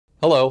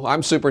Hello,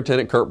 I'm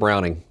Superintendent Kurt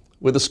Browning.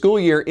 With the school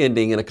year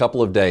ending in a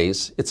couple of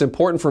days, it's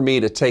important for me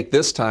to take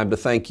this time to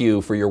thank you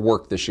for your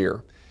work this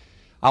year.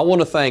 I want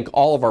to thank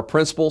all of our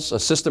principals,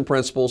 assistant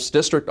principals,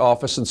 district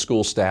office, and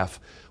school staff.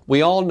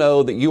 We all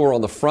know that you are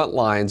on the front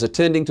lines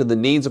attending to the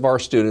needs of our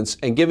students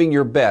and giving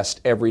your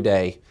best every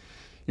day.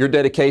 Your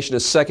dedication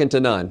is second to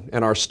none,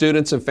 and our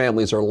students and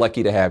families are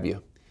lucky to have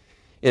you.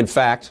 In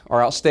fact,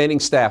 our outstanding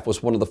staff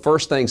was one of the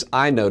first things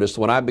I noticed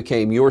when I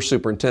became your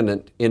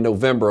superintendent in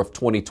November of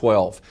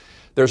 2012.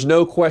 There's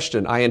no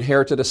question I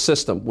inherited a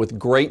system with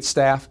great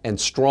staff and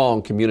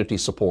strong community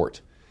support.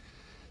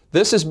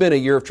 This has been a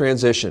year of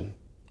transition.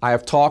 I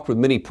have talked with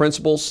many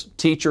principals,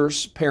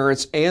 teachers,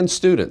 parents, and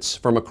students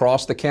from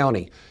across the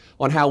county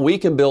on how we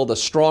can build a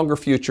stronger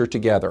future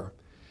together.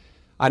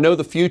 I know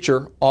the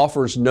future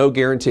offers no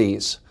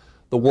guarantees.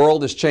 The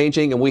world is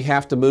changing and we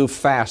have to move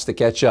fast to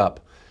catch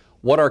up.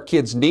 What our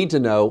kids need to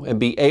know and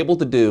be able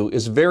to do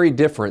is very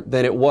different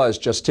than it was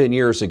just 10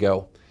 years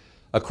ago.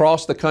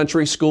 Across the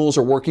country, schools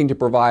are working to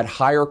provide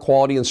higher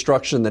quality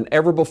instruction than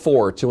ever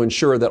before to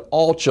ensure that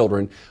all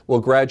children will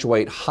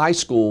graduate high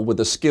school with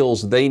the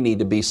skills they need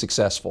to be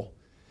successful.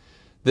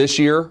 This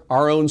year,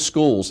 our own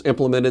schools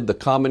implemented the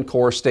Common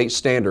Core state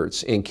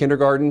standards in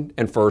kindergarten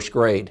and first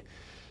grade.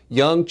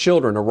 Young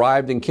children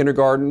arrived in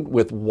kindergarten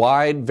with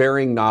wide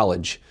varying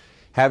knowledge.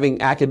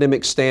 Having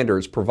academic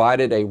standards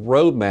provided a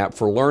roadmap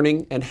for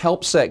learning and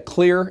helped set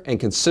clear and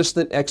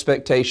consistent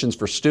expectations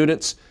for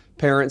students,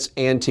 parents,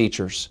 and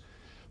teachers.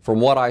 From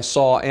what I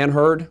saw and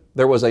heard,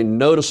 there was a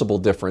noticeable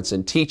difference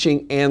in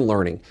teaching and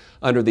learning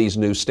under these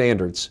new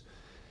standards.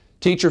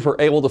 Teachers were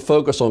able to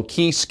focus on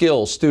key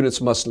skills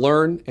students must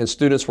learn, and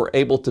students were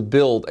able to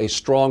build a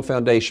strong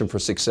foundation for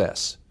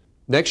success.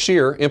 Next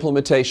year,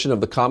 implementation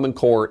of the Common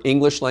Core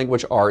English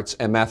Language Arts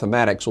and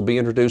Mathematics will be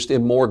introduced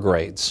in more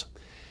grades.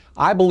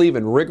 I believe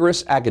in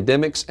rigorous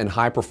academics and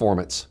high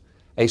performance.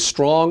 A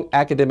strong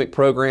academic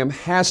program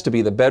has to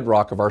be the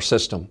bedrock of our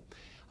system.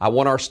 I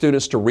want our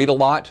students to read a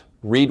lot,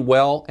 read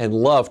well, and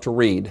love to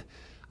read.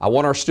 I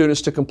want our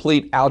students to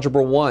complete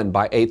Algebra 1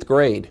 by 8th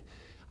grade.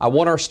 I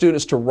want our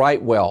students to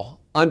write well,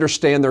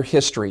 understand their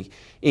history,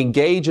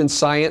 engage in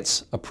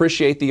science,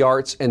 appreciate the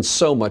arts, and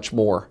so much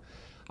more.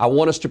 I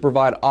want us to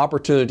provide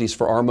opportunities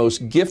for our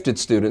most gifted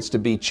students to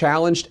be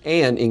challenged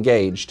and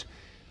engaged.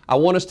 I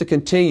want us to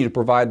continue to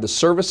provide the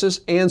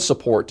services and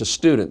support to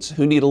students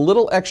who need a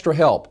little extra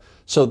help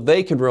so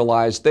they can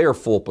realize their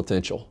full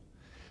potential.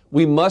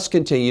 We must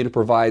continue to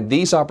provide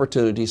these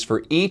opportunities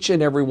for each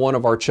and every one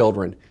of our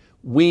children.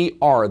 We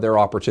are their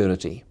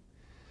opportunity.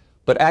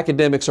 But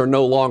academics are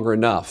no longer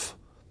enough.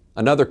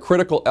 Another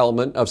critical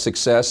element of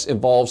success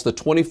involves the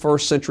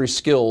 21st century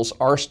skills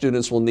our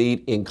students will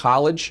need in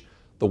college,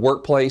 the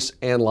workplace,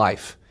 and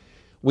life.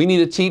 We need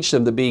to teach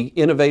them to be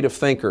innovative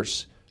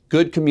thinkers,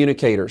 good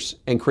communicators,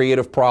 and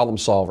creative problem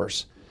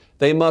solvers.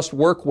 They must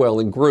work well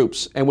in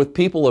groups and with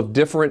people of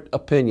different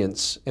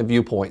opinions and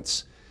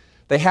viewpoints.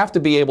 They have to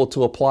be able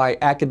to apply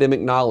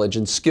academic knowledge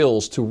and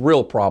skills to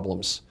real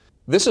problems.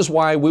 This is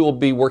why we will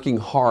be working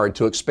hard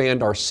to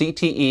expand our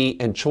CTE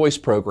and choice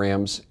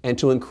programs and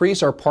to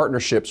increase our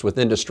partnerships with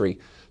industry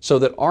so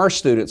that our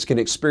students can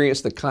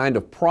experience the kind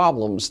of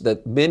problems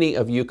that many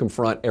of you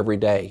confront every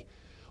day.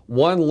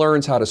 One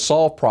learns how to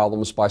solve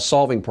problems by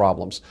solving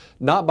problems,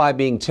 not by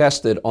being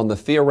tested on the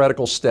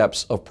theoretical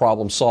steps of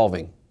problem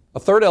solving. A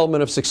third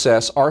element of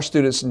success our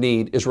students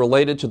need is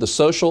related to the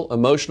social,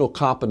 emotional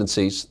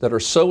competencies that are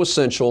so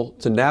essential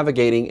to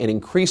navigating an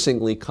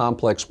increasingly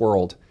complex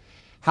world.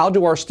 How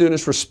do our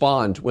students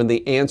respond when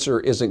the answer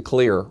isn't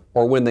clear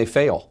or when they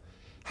fail?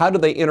 How do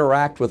they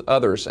interact with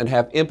others and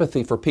have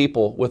empathy for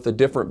people with a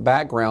different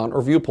background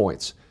or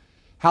viewpoints?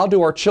 How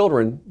do our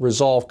children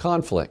resolve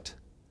conflict?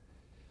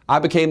 I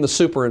became the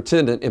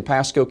superintendent in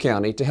Pasco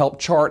County to help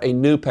chart a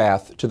new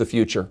path to the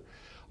future.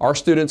 Our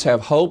students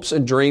have hopes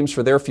and dreams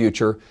for their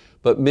future,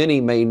 but many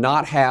may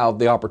not have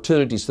the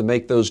opportunities to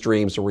make those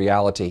dreams a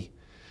reality.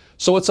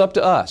 So it's up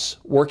to us,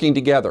 working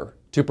together,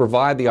 to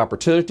provide the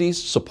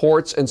opportunities,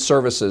 supports, and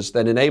services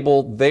that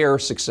enable their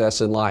success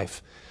in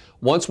life.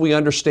 Once we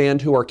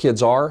understand who our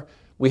kids are,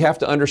 we have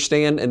to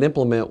understand and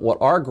implement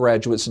what our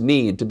graduates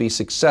need to be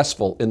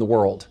successful in the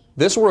world.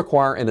 This will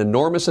require an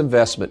enormous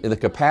investment in the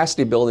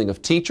capacity building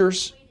of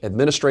teachers,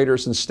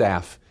 administrators, and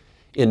staff,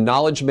 in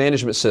knowledge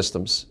management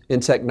systems, in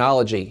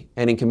technology,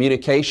 and in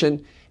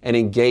communication and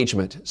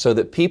engagement so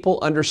that people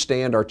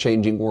understand our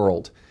changing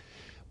world.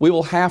 We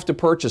will have to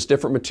purchase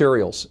different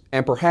materials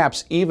and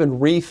perhaps even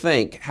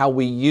rethink how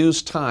we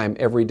use time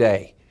every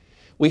day.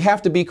 We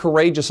have to be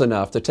courageous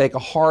enough to take a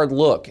hard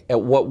look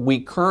at what we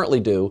currently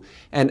do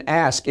and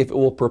ask if it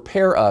will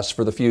prepare us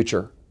for the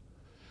future.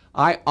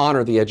 I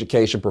honor the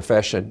education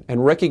profession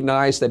and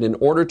recognize that in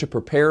order to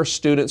prepare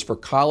students for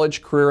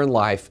college, career, and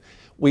life,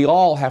 we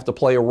all have to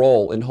play a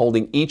role in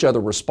holding each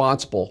other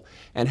responsible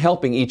and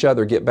helping each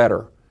other get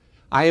better.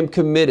 I am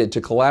committed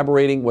to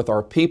collaborating with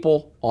our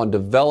people on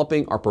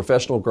developing our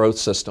professional growth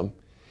system.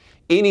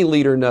 Any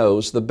leader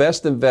knows the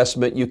best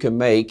investment you can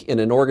make in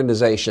an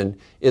organization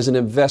is an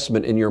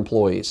investment in your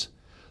employees.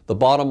 The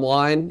bottom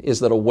line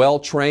is that a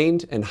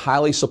well-trained and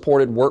highly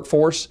supported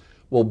workforce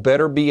will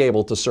better be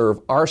able to serve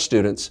our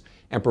students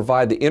and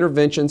provide the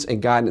interventions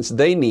and guidance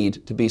they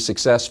need to be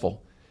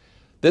successful.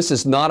 This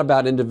is not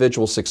about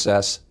individual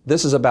success.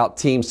 This is about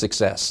team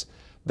success.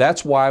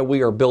 That's why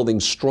we are building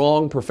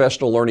strong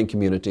professional learning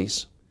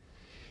communities.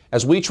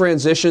 As we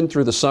transition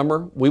through the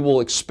summer, we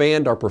will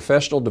expand our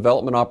professional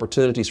development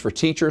opportunities for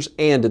teachers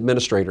and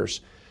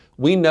administrators.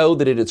 We know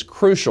that it is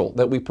crucial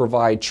that we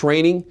provide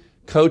training,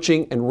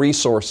 coaching, and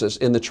resources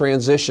in the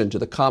transition to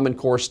the Common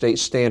Core state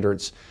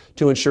standards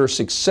to ensure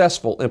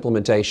successful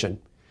implementation.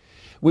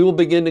 We will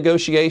begin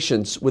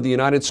negotiations with the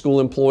United School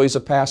Employees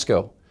of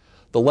Pasco.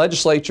 The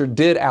legislature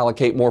did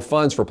allocate more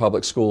funds for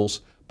public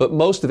schools, but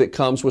most of it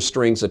comes with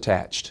strings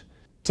attached.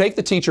 Take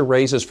the teacher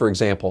raises, for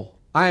example.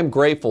 I am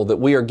grateful that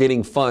we are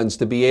getting funds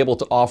to be able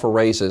to offer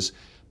raises,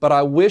 but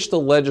I wish the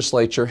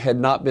legislature had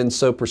not been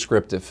so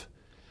prescriptive.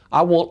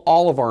 I want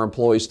all of our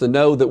employees to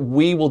know that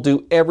we will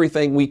do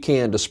everything we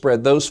can to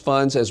spread those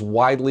funds as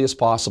widely as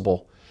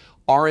possible.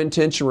 Our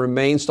intention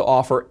remains to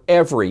offer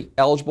every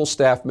eligible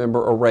staff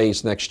member a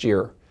raise next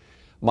year.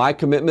 My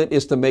commitment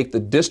is to make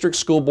the District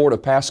School Board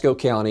of Pasco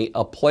County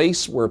a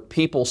place where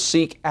people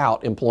seek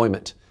out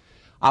employment.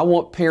 I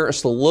want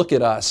parents to look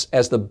at us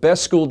as the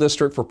best school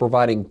district for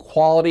providing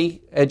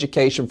quality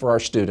education for our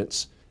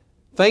students.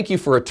 Thank you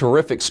for a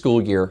terrific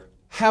school year.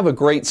 Have a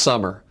great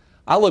summer.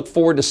 I look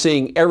forward to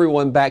seeing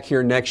everyone back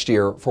here next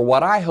year for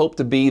what I hope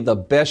to be the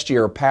best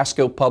year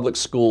Pasco Public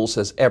Schools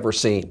has ever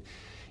seen.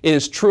 It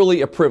is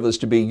truly a privilege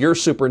to be your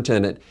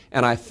superintendent,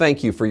 and I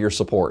thank you for your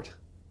support.